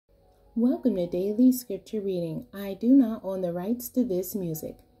Welcome to Daily Scripture Reading. I do not own the rights to this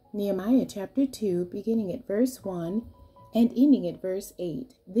music. Nehemiah chapter 2, beginning at verse 1 and ending at verse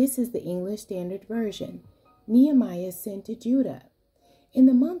 8. This is the English Standard Version. Nehemiah sent to Judah. In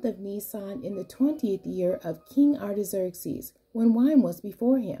the month of Nisan, in the 20th year of King Artaxerxes, when wine was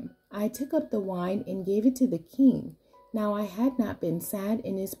before him, I took up the wine and gave it to the king. Now I had not been sad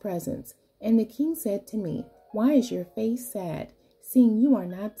in his presence. And the king said to me, "Why is your face sad, seeing you are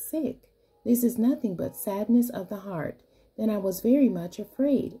not sick? This is nothing but sadness of the heart." Then I was very much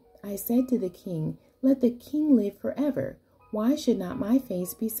afraid. I said to the king, "Let the king live forever. Why should not my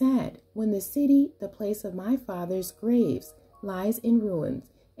face be sad, when the city, the place of my father's graves, lies in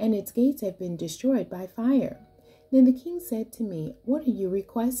ruins, and its gates have been destroyed by fire?" Then the king said to me, "What are you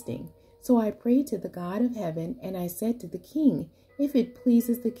requesting?" So I prayed to the God of heaven, and I said to the king, "If it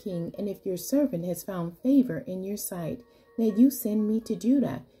pleases the king, and if your servant has found favor in your sight, that you send me to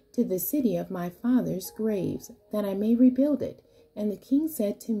Judah, to the city of my father's graves, that I may rebuild it." And the king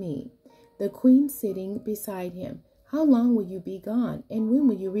said to me, the queen sitting beside him, "How long will you be gone, and when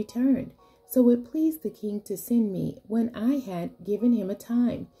will you return?" So it pleased the king to send me when I had given him a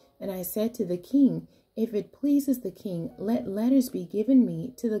time. And I said to the king, "If it pleases the king, let letters be given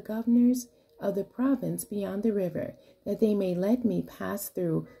me to the governors of the province beyond the river, that they may let me pass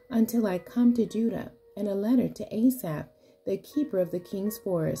through until I come to Judah, and a letter to Asaph, the keeper of the king's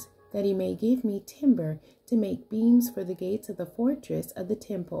forest, that he may give me timber to make beams for the gates of the fortress of the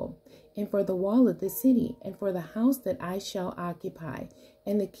temple, and for the wall of the city, and for the house that I shall occupy."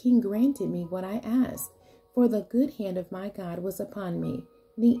 And the king granted me what I asked, for the good hand of my God was upon me.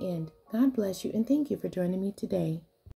 The end. God bless you, and thank you for joining me today.